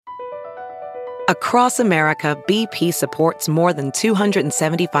Across America, BP supports more than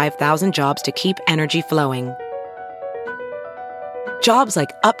 275,000 jobs to keep energy flowing. Jobs like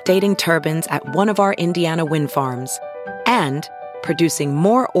updating turbines at one of our Indiana wind farms and producing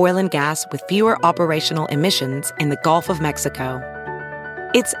more oil and gas with fewer operational emissions in the Gulf of Mexico.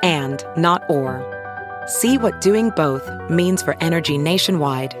 It's and, not or. See what doing both means for energy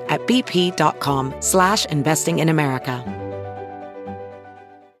nationwide at bp.com/investing in America.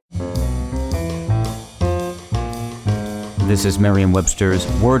 This is Merriam-Webster's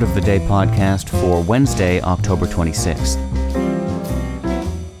Word of the Day podcast for Wednesday, October 26th.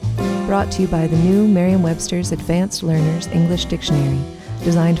 Brought to you by the new Merriam-Webster's Advanced Learners English Dictionary,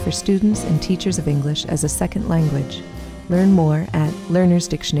 designed for students and teachers of English as a second language. Learn more at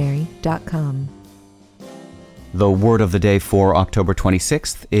learnersdictionary.com. The word of the day for October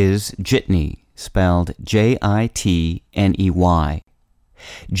 26th is jitney, spelled Jitney.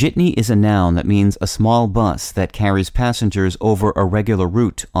 Jitney is a noun that means a small bus that carries passengers over a regular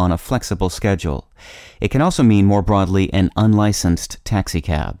route on a flexible schedule. It can also mean more broadly an unlicensed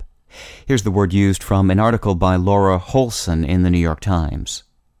taxicab. Here's the word used from an article by Laura Holson in the New York Times.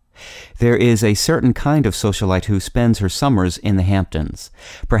 There is a certain kind of socialite who spends her summers in the Hamptons,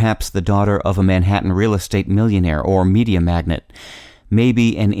 perhaps the daughter of a Manhattan real estate millionaire or media magnate,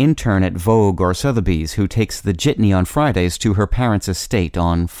 maybe an intern at Vogue or Sotheby's who takes the jitney on Fridays to her parents' estate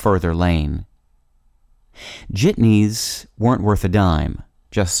on Further Lane. Jitneys weren't worth a dime,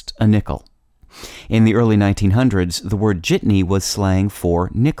 just a nickel. In the early 1900s, the word jitney was slang for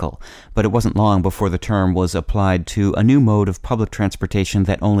nickel, but it wasn't long before the term was applied to a new mode of public transportation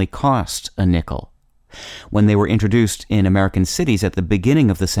that only cost a nickel. When they were introduced in American cities at the beginning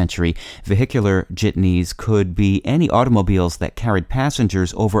of the century, vehicular jitneys could be any automobiles that carried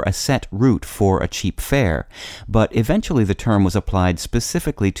passengers over a set route for a cheap fare, but eventually the term was applied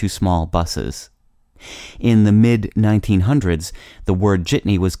specifically to small buses. In the mid-1900s, the word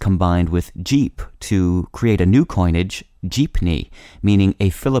jitney was combined with jeep to create a new coinage, jeepney, meaning a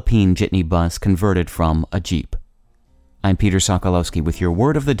Philippine jitney bus converted from a jeep. I'm Peter Sokolowski with your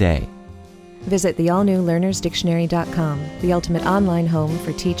word of the day. Visit the all-new learnersdictionary.com, the ultimate online home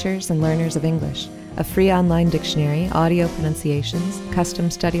for teachers and learners of English. A free online dictionary, audio pronunciations,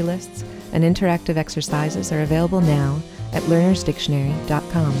 custom study lists, and interactive exercises are available now at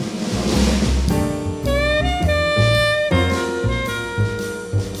learnersdictionary.com.